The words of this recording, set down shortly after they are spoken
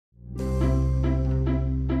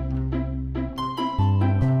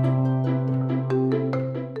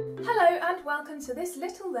welcome to this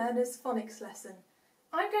Little Learners Phonics lesson.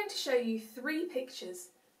 I'm going to show you 3 pictures.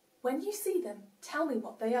 When you see them, tell me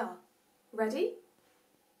what they are. Ready?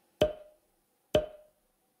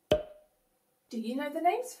 Do you know the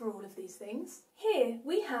names for all of these things? Here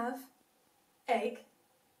we have egg,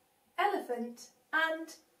 elephant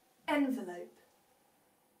and envelope.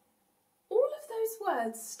 All of those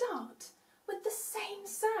words start with the same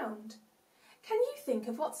sound. Can you think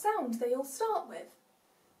of what sound they all start with?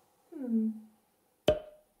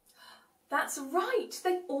 That's right,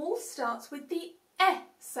 they all start with the eh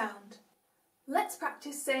sound. Let's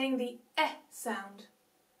practice saying the eh sound.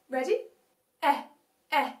 Ready? Eh,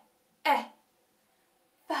 eh, eh.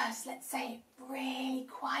 First, let's say it really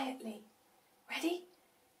quietly. Ready?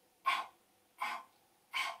 Eh, eh,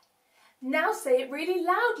 eh. Now say it really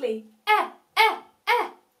loudly. Eh, eh, eh.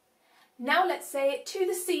 Now let's say it to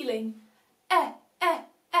the ceiling. Eh, eh,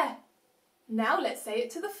 eh. Now let's say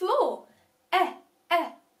it to the floor. Eh,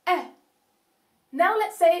 eh, eh. Now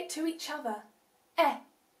let's say it to each other. Eh,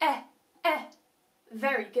 eh, eh.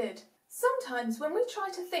 Very good. Sometimes when we try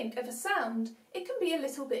to think of a sound, it can be a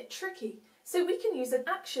little bit tricky, so we can use an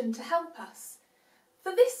action to help us.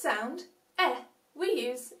 For this sound, eh, we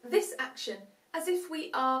use this action, as if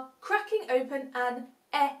we are cracking open an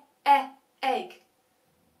egg.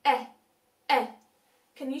 Eh, eh.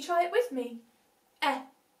 Can you try it with me? Eh,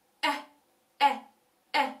 eh, eh,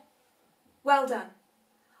 eh. Well done.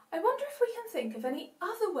 I wonder if we can think of any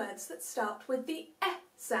other words that start with the eh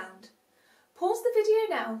sound. Pause the video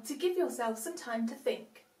now to give yourself some time to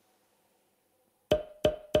think.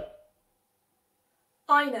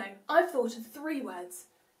 I know, I've thought of 3 words.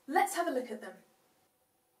 Let's have a look at them.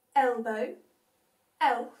 Elbow,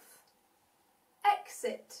 elf,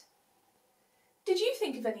 exit. Did you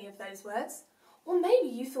think of any of those words? Or maybe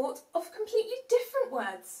you thought of completely different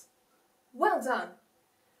words. Well done.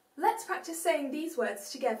 Let's practice saying these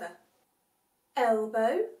words together.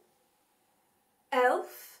 Elbow,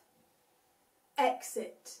 elf,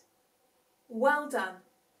 exit. Well done.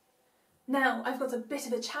 Now I've got a bit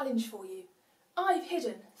of a challenge for you. I've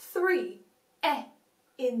hidden 3 eh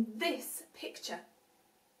in this picture.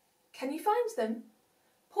 Can you find them?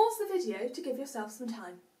 Pause the video to give yourself some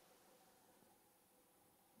time.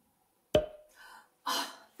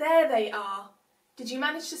 There they are. Did you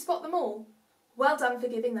manage to spot them all? Well done for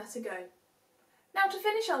giving that a go. Now to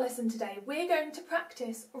finish our lesson today, we're going to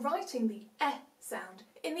practice writing the eh sound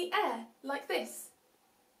in the air like this.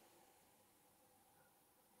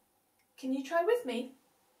 Can you try with me?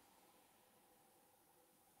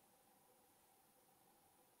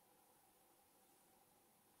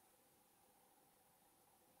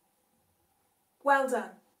 Well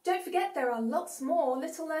done. Don't forget there are lots more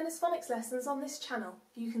Little Learners Phonics lessons on this channel.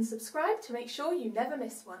 You can subscribe to make sure you never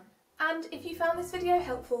miss one. And if you found this video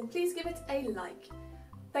helpful, please give it a like.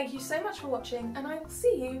 Thank you so much for watching, and I will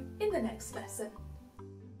see you in the next lesson.